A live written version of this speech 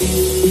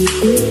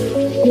What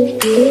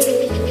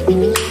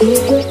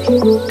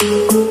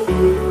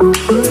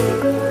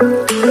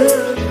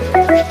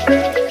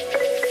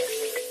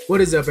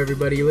is up,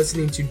 everybody? You're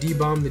listening to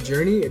D-Bomb the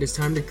Journey. It is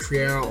time to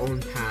create our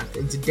own path.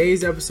 In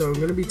today's episode,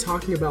 I'm going to be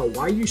talking about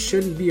why you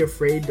shouldn't be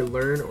afraid to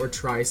learn or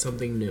try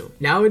something new.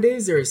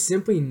 Nowadays, there is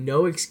simply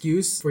no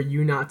excuse for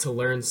you not to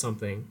learn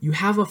something. You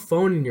have a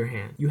phone in your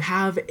hand. You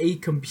have a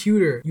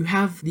computer. You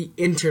have the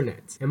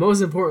internet. And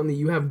most importantly,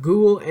 you have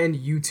Google and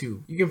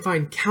YouTube. You can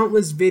find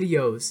countless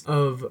videos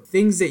of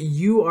things that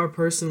you are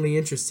personally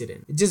interested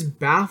in. It just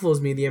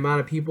baffles me the amount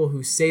of people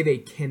who say they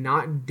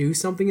cannot do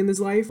something in this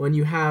life when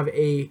you have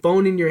a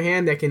phone in your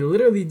hand that can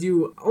literally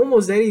do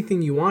almost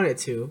anything you want it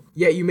to,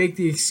 yet you make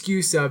the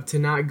excuse of to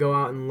not go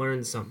out and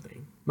learn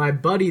something. My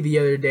buddy the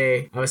other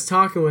day, I was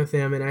talking with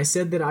him and I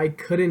said that I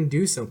couldn't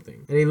do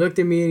something. And he looked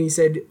at me and he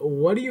said,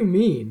 "What do you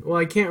mean?" "Well,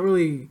 I can't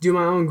really do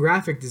my own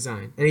graphic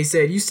design." And he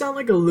said, "You sound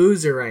like a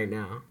loser right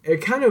now." It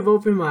kind of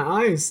opened my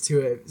eyes to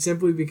it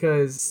simply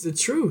because it's the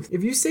truth.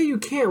 If you say you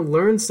can't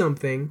learn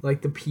something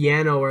like the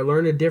piano or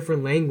learn a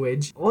different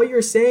language, all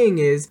you're saying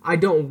is, I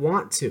don't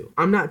want to.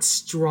 I'm not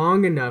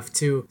strong enough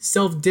to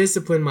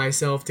self-discipline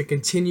myself to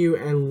continue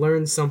and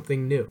learn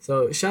something new.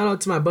 So shout out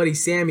to my buddy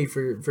Sammy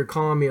for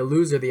calling me a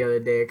loser the other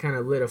day. It kind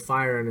of lit a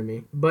fire under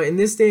me. But in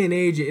this day and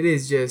age, it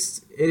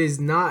is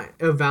not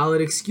a valid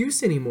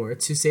excuse anymore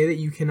to say that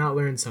you cannot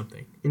learn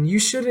something. And you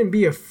shouldn't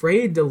be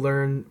afraid to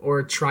learn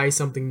or try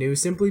something new,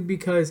 simply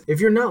because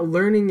if you're not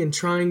learning and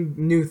trying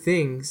new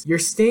things, you're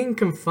staying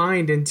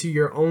confined into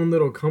your own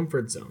little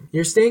comfort zone.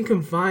 You're staying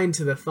confined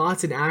to the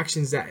thoughts and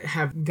actions that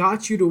have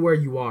got you to where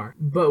you are,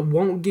 but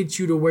won't get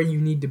you to where you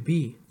need to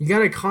be. You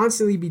gotta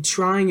constantly be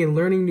trying and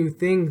learning new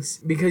things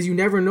because you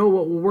never know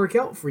what will work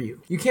out for you.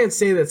 You can't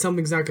say that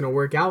something's not gonna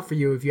work out for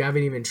you if you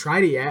haven't even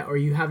tried it yet or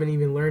you haven't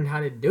even learned how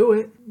to do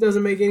it. It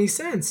doesn't make any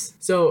sense.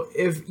 So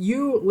if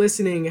you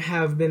listening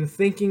have been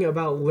thinking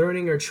about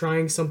learning or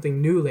trying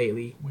something new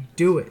lately,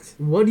 do it.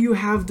 What do you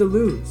have to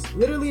lose?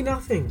 Literally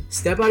nothing.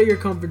 Step out of your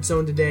comfort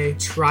zone today,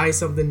 try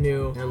something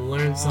new, and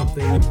learn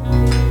something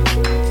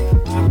new.